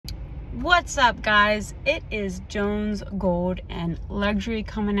What's up, guys? It is Jones Gold and Luxury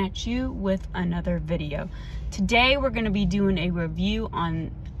coming at you with another video. Today we're going to be doing a review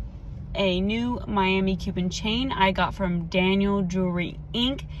on a new Miami Cuban chain I got from Daniel Jewerly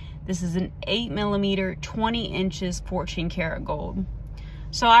Inc. This is an 8mm 20 inches 14 karat gold.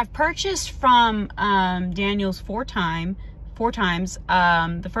 So I've purchased from Daniel's four times.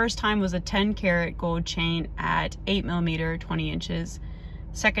 The first time was a 10 karat gold chain at 8mm 20 inches.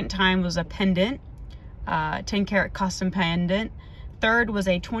 Second time was a pendant, 10 karat custom pendant. Third was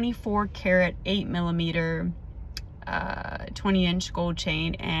a 24 karat 8mm 20 inch gold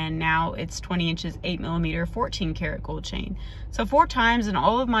chain, and now it's 20 inches 8mm 14 karat gold chain. So 4 times, and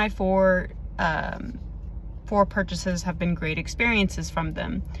all of my four purchases have been great experiences from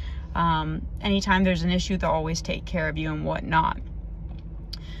them. Anytime there's an issue, they'll always take care of you and whatnot.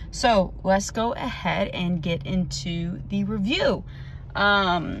 So let's go ahead and get into the review.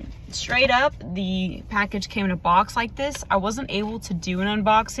 Straight up, the package came in a box like this. I wasn't able to do an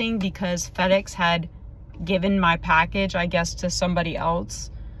unboxing because FedEx had given my package, I guess, to somebody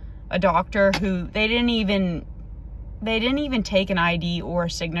else, a doctor who they didn't even take an ID or a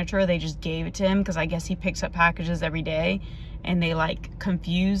signature. They just gave it to him because I guess he picks up packages every day, and they like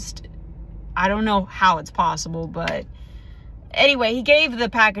confused. I don't know how it's possible, but anyway, he gave the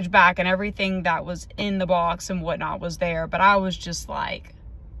package back and everything that was in the box and whatnot was there. But I was just like,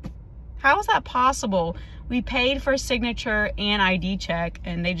 how is that possible? We paid for a signature and ID check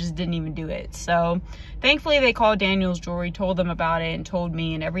and they just didn't even do it. So thankfully they called Daniel's Jewelry, told them about it, and told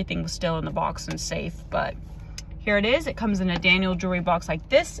me, and everything was still in the box and safe. But here it is. It comes in a Daniel Jewelry box like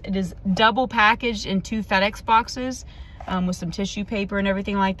this. It is double packaged in 2 FedEx boxes with some tissue paper and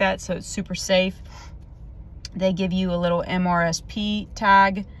everything like that. So it's super safe. They give you a little MRSP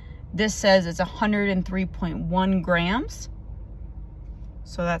tag. This says it's 103.1 grams.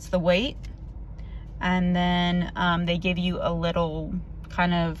 So that's the weight. And then they give you a little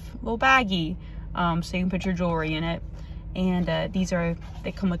little baggie so you can put your jewelry in it. And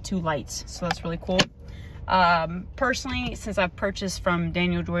they come with 2 lights. So that's really cool. Personally, since I've purchased from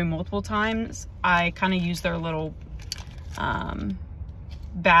Daniel Jewelry multiple times, I kind of use their little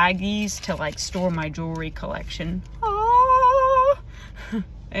baggies to like store my jewelry collection. Oh,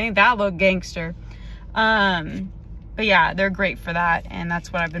 ain't that look gangster? But yeah, they're great for that, and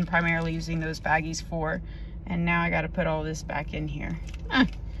that's what I've been primarily using those baggies for. And now I got to put all this back in here.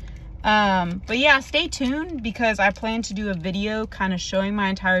 But yeah, stay tuned because I plan to do a video kind of showing my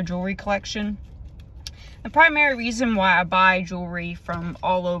entire jewelry collection. The primary reason why I buy jewelry from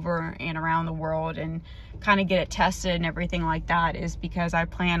all over and around the world and kind of get it tested and everything like that is because I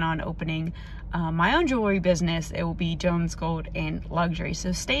plan on opening my own jewelry business. It will be Jones Gold and Luxury.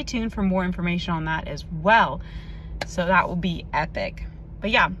 So stay tuned for more information on that as well. So that will be epic. But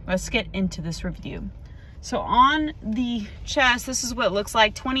yeah, let's get into this review. So on the chest, this is what it looks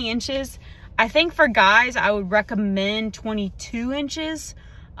like, 20 inches. I think for guys, I would recommend 22 inches.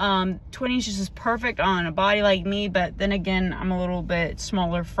 20 inches is perfect on a body like me, but then again, I'm a little bit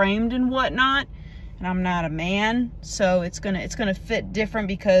smaller framed and whatnot, and I'm not a man, so it's gonna fit different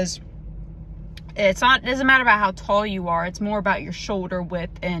because it doesn't matter about how tall you are. It's more about your shoulder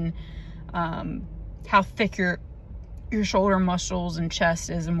width and how thick your shoulder muscles and chest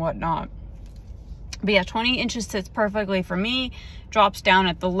is and whatnot. But yeah, 20 inches sits perfectly for me. Drops down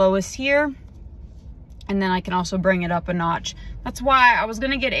at the lowest here, and then I can also bring it up a notch. That's why I was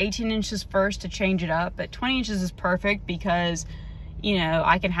gonna get 18 inches first to change it up, but 20 inches is perfect because, you know,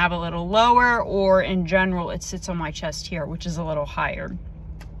 I can have a little lower, or in general, it sits on my chest here, which is a little higher,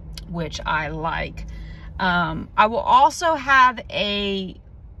 which I like. I will also have a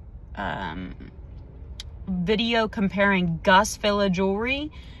video comparing Gus Villa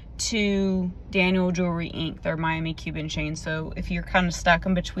Jewelry to Daniel Jewerly Inc., their Miami Cuban chain. So if you're kind of stuck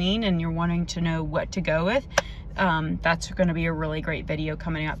in between and you're wanting to know what to go with, that's going to be a really great video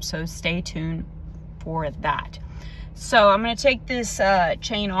coming up. So stay tuned for that. So I'm going to take this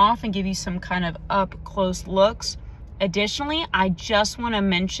chain off and give you some kind of up close looks. Additionally, I just want to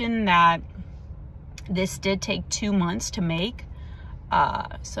mention that this did take 2 months to make.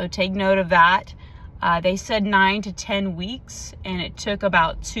 So take note of that. They said 9 to 10 weeks, and it took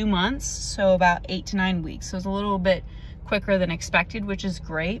about 2 months, so about 8 to 9 weeks. So it's a little bit quicker than expected, which is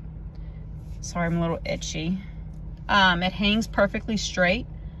great. Sorry, I'm a little itchy. It hangs perfectly straight.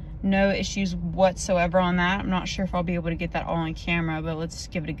 No issues whatsoever on that. I'm not sure if I'll be able to get that all on camera, but let's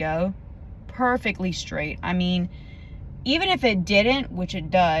give it a go. Perfectly straight. I mean, even if it didn't, which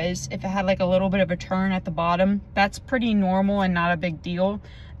it does, if it had like a little bit of a turn at the bottom, that's pretty normal and not a big deal.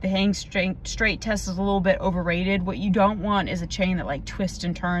 The hang straight test is a little bit overrated. What you don't want is a chain that like twists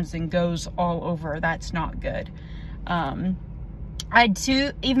and turns and goes all over. That's not good. Even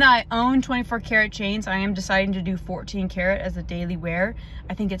though I own 24 karat chains, I am deciding to do 14 karat as a daily wear.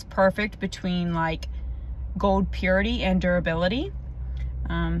 I think it's perfect between like gold purity and durability.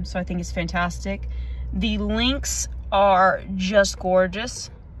 So I think it's fantastic. The links are just gorgeous,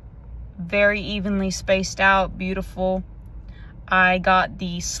 very evenly spaced out, beautiful. I got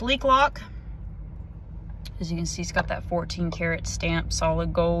the sleek lock. As you can see, it's got that 14 karat stamp,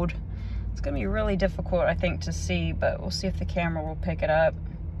 solid gold. It's gonna be really difficult, I think, to see, but we'll see if the camera will pick it up.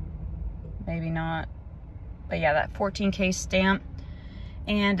 Maybe not. But yeah, that 14K stamp.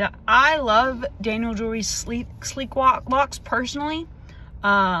 And I love Daniel Jewelry's sleek locks personally.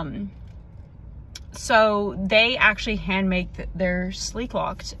 So they actually hand make their sleek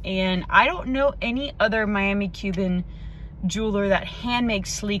locks, and I don't know any other Miami Cuban jeweler that hand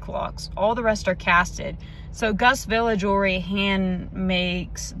makes sleek locks. All the rest are casted. So Gus Villa Jewelry hand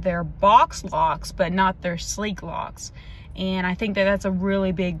makes their box locks, but not their sleek locks. And I think that that's a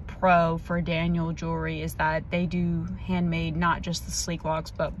really big pro for Daniel Jewelry, is that they do handmade, not just the sleek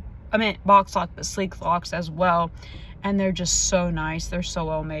locks, but I mean box lock, but sleek locks as well. And they're just so nice. They're so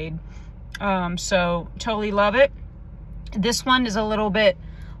well made. So totally love it. This one is a little bit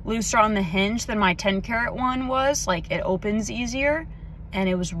looser on the hinge than my 10 karat one was. Like, it opens easier, and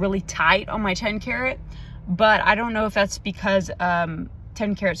it was really tight on my 10 karat. But I don't know if that's because 10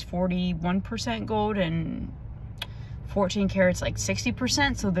 karat's 41% gold and 14 karat's like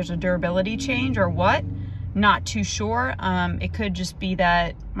 60%, so there's a durability change or what. Not too sure. It could just be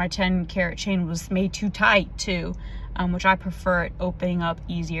that my 10 karat chain was made too tight too, which I prefer it opening up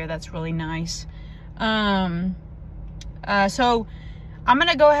easier. That's really nice. So I'm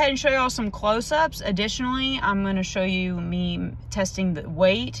gonna go ahead and show you all some close-ups. Additionally, I'm gonna show you me testing the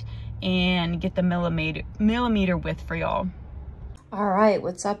weight and get the millimeter width for y'all. All right,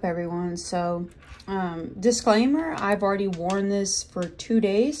 what's up everyone? So disclaimer, I've already worn this for 2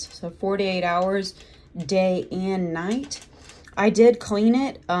 days, so 48 hours, day and night. I did clean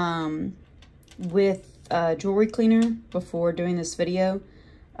it with a jewelry cleaner before doing this video,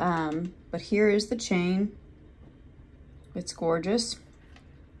 but here is the chain. It's gorgeous.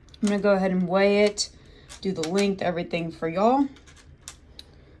 I'm gonna go ahead and weigh it, do the length, everything for y'all.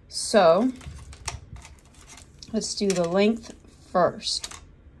 So let's do the length first. I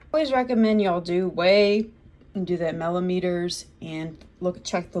always recommend y'all do weigh and do that millimeters and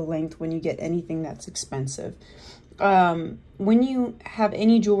check the length when you get anything that's expensive. When you have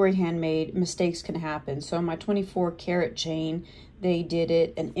any jewelry handmade, mistakes can happen. So my 24 karat chain, they did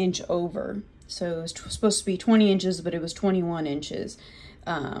it an inch over. So it was supposed to be 20 inches, but it was 21 inches.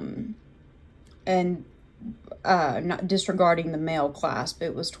 Not disregarding the male clasp,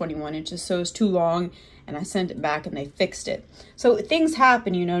 it was 21 inches. So it was too long, and I sent it back and they fixed it. So things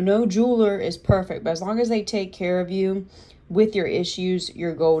happen, you know, no jeweler is perfect, but as long as they take care of you with your issues,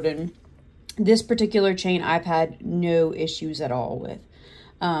 you're golden. This particular chain I've had no issues at all with.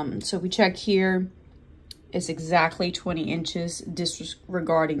 So we check here. It's exactly 20 inches,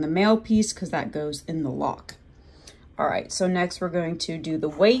 disregarding the male piece because that goes in the lock. All right, so next we're going to do the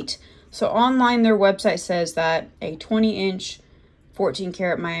weight. So online, their website says that a 20-inch 14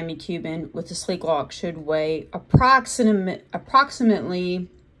 karat Miami Cuban with a sleek lock should weigh approximately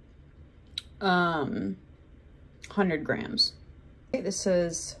 100 grams. Okay, this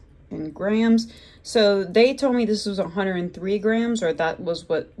is in grams. So they told me this was 103 grams, or that was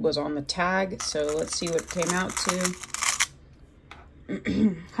what was on the tag. So let's see what it came out to.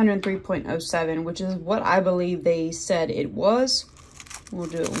 103.07, which is what I believe they said it was. We'll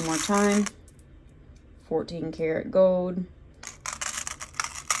do it one more time. 14 karat gold.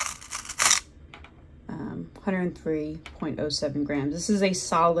 103.07 grams. This is a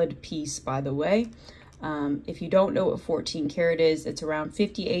solid piece, by the way. If you don't know what 14 karat is, it's around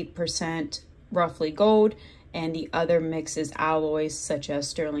 58% roughly gold, and the other mix is alloys such as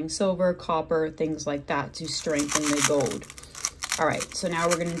sterling silver, copper, things like that to strengthen the gold. All right, so now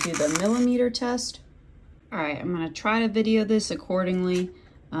we're gonna do the millimeter test. All right, I'm gonna try to video this accordingly.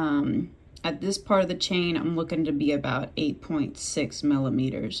 At this part of the chain, I'm looking to be about 8.6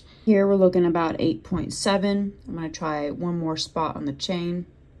 millimeters. Here we're looking about 8.7. I'm gonna try one more spot on the chain.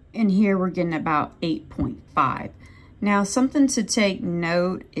 And here we're getting about 8.5. Now, something to take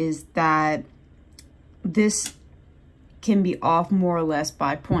note is that this can be off more or less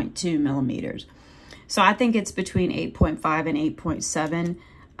by 0.2 millimeters. So I think it's between 8.5 and 8.7.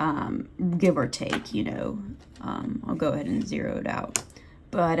 give or take, you know. I'll go ahead and zero it out.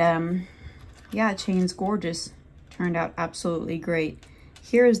 But yeah, chain's gorgeous. Turned out absolutely great.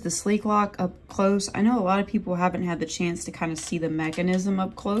 Here is the sleek lock up close. I know a lot of people haven't had the chance to kind of see the mechanism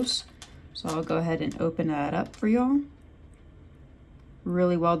up close, so I'll go ahead and open that up for y'all.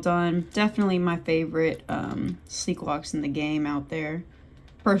 Really well done. Definitely my favorite sleek locks in the game out there.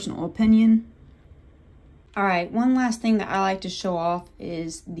 Personal opinion. All right, one last thing that I like to show off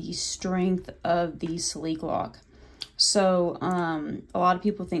is the strength of the sleek lock. So a lot of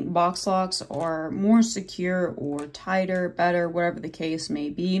people think box locks are more secure or tighter, better, whatever the case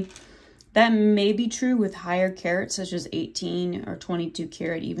may be. That may be true with higher carats such as 18 or 22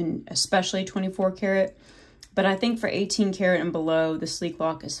 karat, even especially 24 karat. But I think for 18 karat and below, the sleek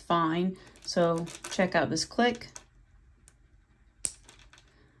lock is fine. So check out this click.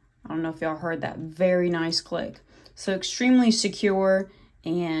 I don't know if y'all heard that very nice click. So extremely secure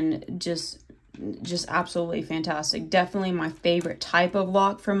and just absolutely fantastic. Definitely my favorite type of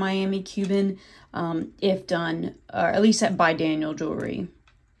lock from Miami Cuban, if done, or at least by Daniel Jewelry.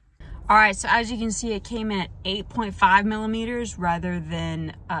 All right, so as you can see, it came in at 8.5 millimeters rather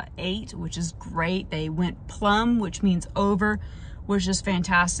than 8, which is great. They went plumb, which means over, which is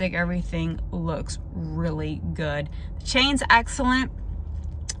fantastic. Everything looks really good. The chain's excellent.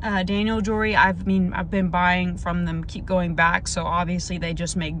 Daniel Jewelry, I've been buying from them, keep going back, so obviously they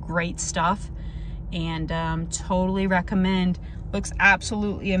just make great stuff, and totally recommend. Looks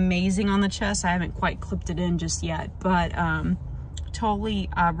absolutely amazing on the chest. I haven't quite clipped it in just yet, but totally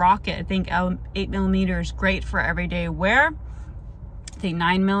rock it. I think 8mm is great for everyday wear. I think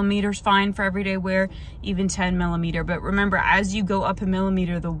 9mm is fine for everyday wear, even 10mm. But remember, as you go up a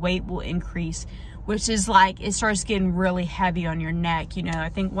millimeter, the weight will increase, which is like, it starts getting really heavy on your neck. You know, I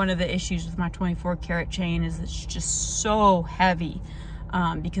think one of the issues with my 24 karat chain is it's just so heavy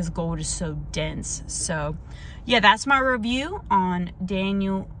because gold is so dense. So yeah, that's my review on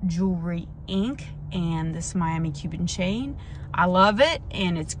Daniel Jewelry Inc. and this Miami Cuban chain. I love it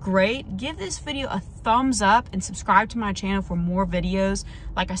and it's great. Give this video a thumbs up and subscribe to my channel for more videos.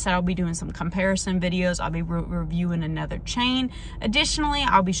 Like I said, I'll be doing some comparison videos. I'll be reviewing another chain. Additionally,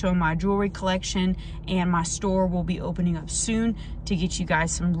 I'll be showing my jewelry collection, and my store will be opening up soon to get you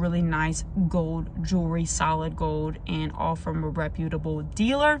guys some really nice gold jewelry, solid gold, and all from a reputable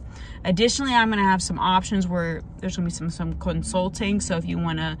dealer. Additionally, I'm gonna have some options where there's gonna be some consulting. So if you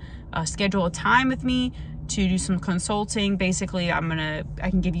wanna schedule a time with me to do some consulting, basically I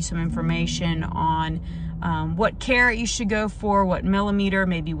can give you some information on what carat you should go for, what millimeter,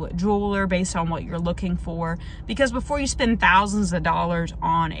 maybe what jeweler, based on what you're looking for. Because before you spend thousands of dollars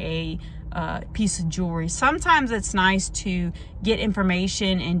on a piece of jewelry, sometimes it's nice to get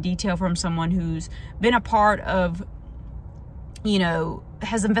information and detail from someone who's been a part of, you know,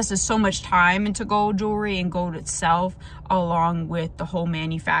 has invested so much time into gold jewelry and gold itself, along with the whole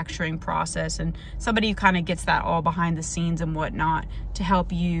manufacturing process, and somebody who kind of gets that all behind the scenes and whatnot to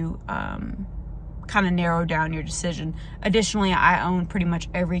help you kind of narrow down your decision. Additionally, I own pretty much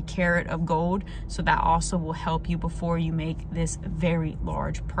every carat of gold, so that also will help you before you make this very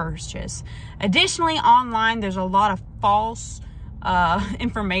large purchase. Additionally, online there's a lot of false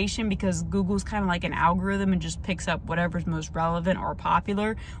information, because Google's kind of like an algorithm and just picks up whatever's most relevant or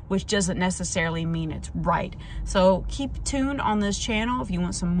popular, which doesn't necessarily mean it's right. So keep tuned on this channel if you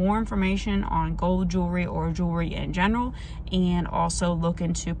want some more information on gold jewelry or jewelry in general, and also look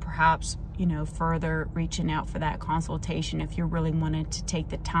into perhaps, you know, further reaching out for that consultation if you really wanted to take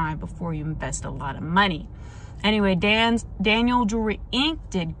the time before you invest a lot of money. Anyway, Daniel Jewelry Inc.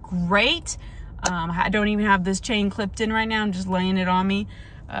 did great. I don't even have this chain clipped in right now. I'm just laying it on me.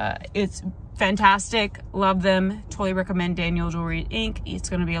 It's fantastic. Love them. Totally recommend Daniel Jewelry Inc. It's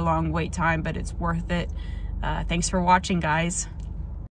going to be a long wait time, but it's worth it. Thanks for watching, guys.